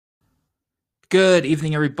Good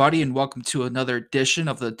evening, everybody, and welcome to another edition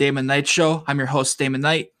of the Damon Knight Show. I'm your host, Damon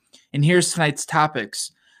Knight, and here's tonight's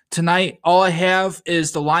topics. Tonight, all I have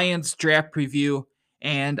is the Lions draft preview,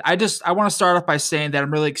 and I want to start off by saying that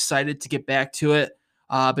I'm really excited to get back to it.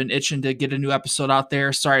 I've been itching to get a new episode out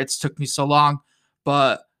there. Sorry it's took me so long,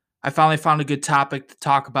 but I finally found a good topic to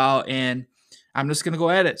talk about, and I'm just gonna go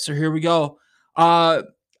at it. So here we go.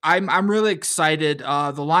 I'm really excited.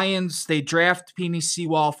 The Lions, they draft Penny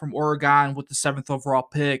Sewell from Oregon with the 7th overall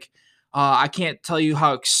pick. I can't tell you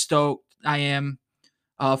how stoked I am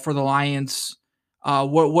for the Lions.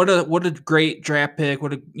 What a great draft pick.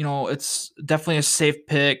 It's definitely a safe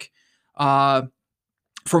pick. From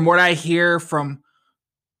what I hear from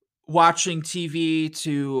watching TV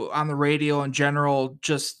to on the radio in general,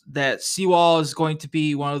 just that Sewell is going to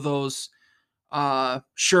be one of those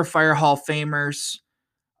surefire Hall of Famers.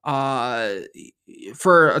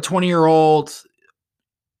 For a 20-year-old,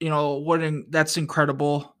 that's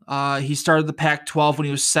incredible. He started the Pac-12 when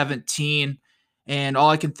he was 17, and all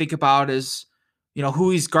I can think about is, who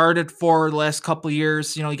he's guarded for the last couple of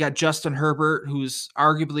years. You got Justin Herbert, who's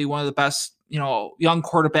arguably one of the best, young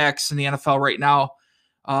quarterbacks in the NFL right now.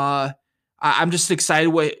 I'm just excited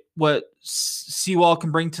what Sewell can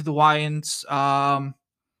bring to the Lions.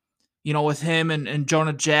 With him and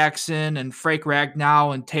Jonah Jackson and Frank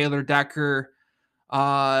Ragnow and Taylor Decker,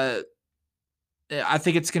 I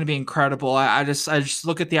think it's going to be incredible. I just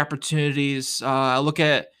look at the opportunities. I look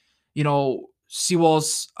at,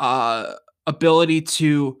 Sewell's ability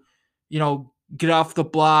to, get off the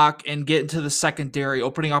block and get into the secondary,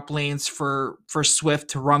 opening up lanes for Swift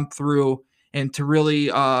to run through and to really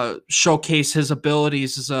showcase his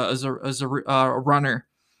abilities as a runner.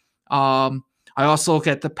 I also look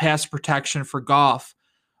at the pass protection for Goff.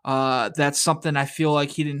 That's something I feel like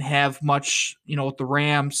he didn't have much, with the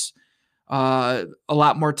Rams. A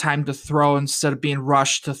lot more time to throw instead of being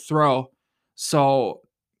rushed to throw. So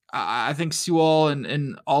I think Sewell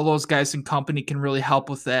and all those guys in company can really help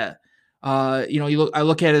with that. I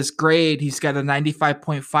look at his grade. He's got a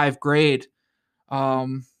 95.5 grade.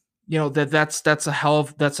 That's a hell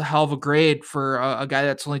of a grade for a guy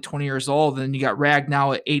that's only 20 years old. And you got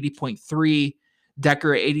Ragnow at 80.3,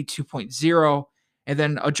 Decker at 82.0, and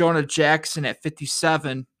then Jonah Jackson at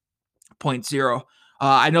 57.0.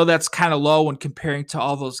 I know that's kind of low when comparing to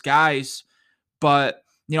all those guys, but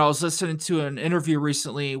I was listening to an interview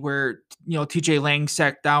recently where TJ Lang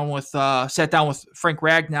sat down with Frank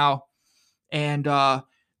Ragnow, and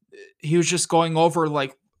he was just going over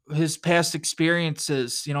like his past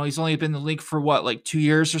experiences. He's only been in the league for like 2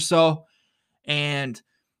 years or so, and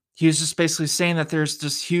he was just basically saying that there's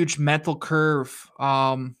this huge mental curve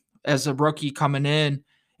as a rookie coming in,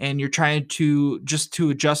 and you're trying to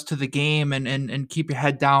adjust to the game and keep your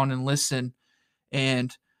head down and listen.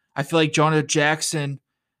 And I feel like Jonah Jackson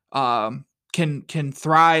can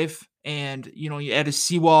thrive, and you add a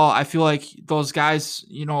Sewell. I feel like those guys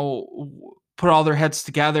put all their heads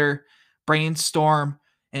together, brainstorm,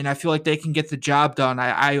 and I feel like they can get the job done.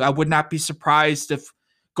 I would not be surprised if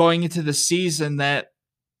going into the season that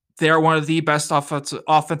they're one of the best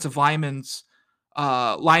offensive linemen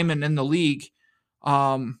in the league.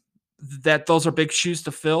 That those are big shoes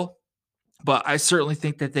to fill, but I certainly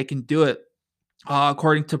think that they can do it.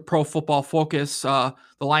 According to Pro Football Focus, the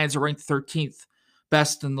Lions are ranked 13th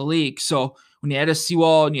best in the league. So when you add a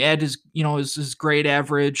Sewell and you add his grade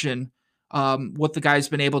average and what the guy's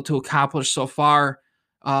been able to accomplish so far,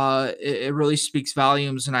 it really speaks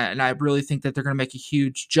volumes, and I really think that they're going to make a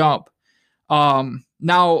huge jump.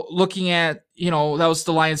 Now looking at, that was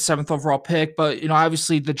the Lions 7th overall pick, but,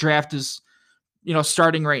 obviously the draft is,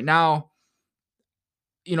 starting right now.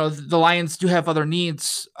 The Lions do have other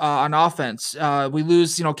needs on offense. We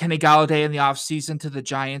lose, Kenny Galladay in the offseason to the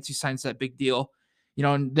Giants. He signs that big deal.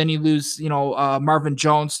 And then you lose, Marvin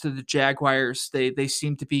Jones to the Jaguars. They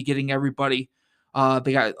seem to be getting everybody.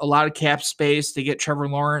 They got a lot of cap space. They get Trevor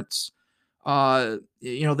Lawrence.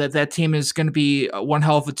 That team is going to be one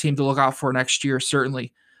hell of a team to look out for next year,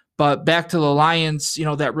 certainly. But back to the Lions,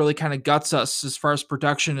 that really kind of guts us as far as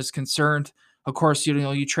production is concerned. Of course,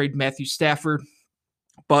 you trade Matthew Stafford,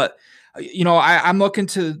 but I'm looking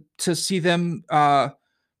to see them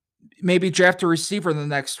maybe draft a receiver in the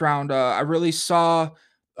next round. I really saw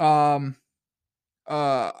watching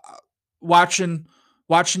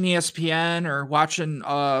ESPN or watching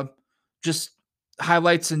just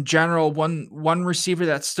highlights in general. One receiver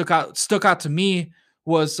that stuck out to me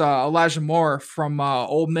was Elijah Moore from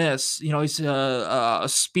Ole Miss. He's a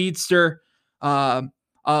speedster,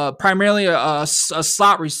 primarily a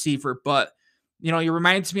slot receiver, but he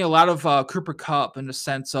reminds me a lot of Cooper Kupp in the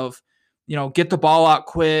sense of get the ball out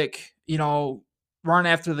quick, run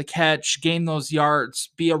after the catch, gain those yards,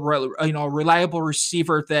 be a reliable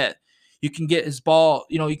receiver that you can get his ball,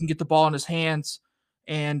 you can get the ball in his hands,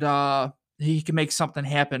 and he can make something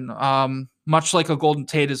happen. Much like a Golden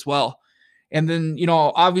Tate as well. And then,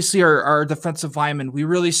 obviously our defensive linemen, we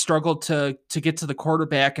really struggled to get to the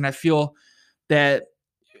quarterback, and I feel that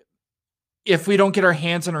if we don't get our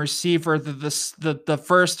hands on a receiver, the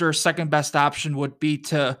first or second best option would be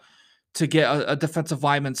to get a defensive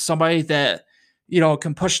lineman, somebody that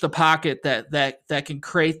can push the pocket, that can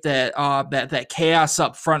create that chaos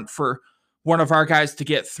up front for one of our guys to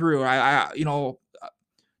get through.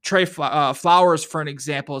 Trey Flowers, for an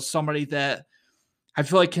example, is somebody that I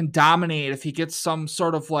feel like can dominate if he gets some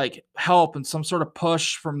sort of like help and some sort of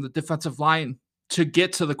push from the defensive line to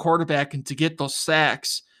get to the quarterback and to get those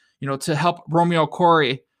sacks, to help Romeo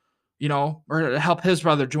Corey, or to help his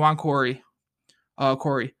brother, Juwan Corey.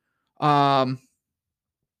 Corey.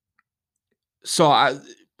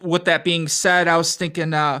 With that being said, I was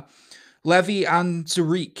thinking Levi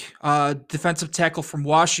Anzuric, defensive tackle from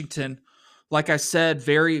Washington. Like I said,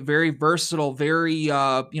 very, very versatile, very,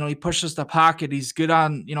 he pushes the pocket. He's good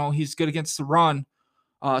he's good against the run.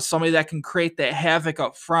 Somebody that can create that havoc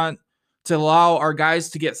up front to allow our guys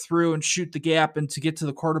to get through and shoot the gap and to get to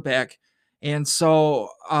the quarterback. And so,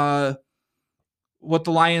 what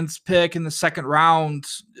the Lions pick in the second round,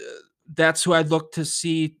 that's who I'd look to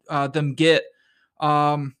see them get.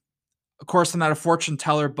 Of course, I'm not a fortune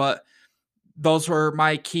teller, but those were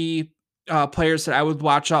my key players that I would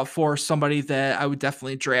watch out for, somebody that I would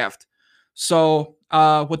definitely draft. So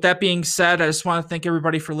with that being said, I just want to thank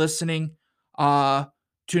everybody for listening.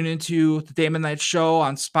 Tune into the Damon Knight Show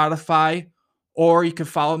on Spotify, or you can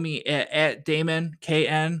follow me at Damon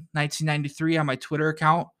KN 1993 on my Twitter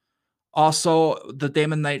account. Also, the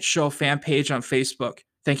Damon Knight Show fan page on Facebook.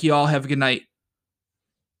 Thank you all. Have a good night.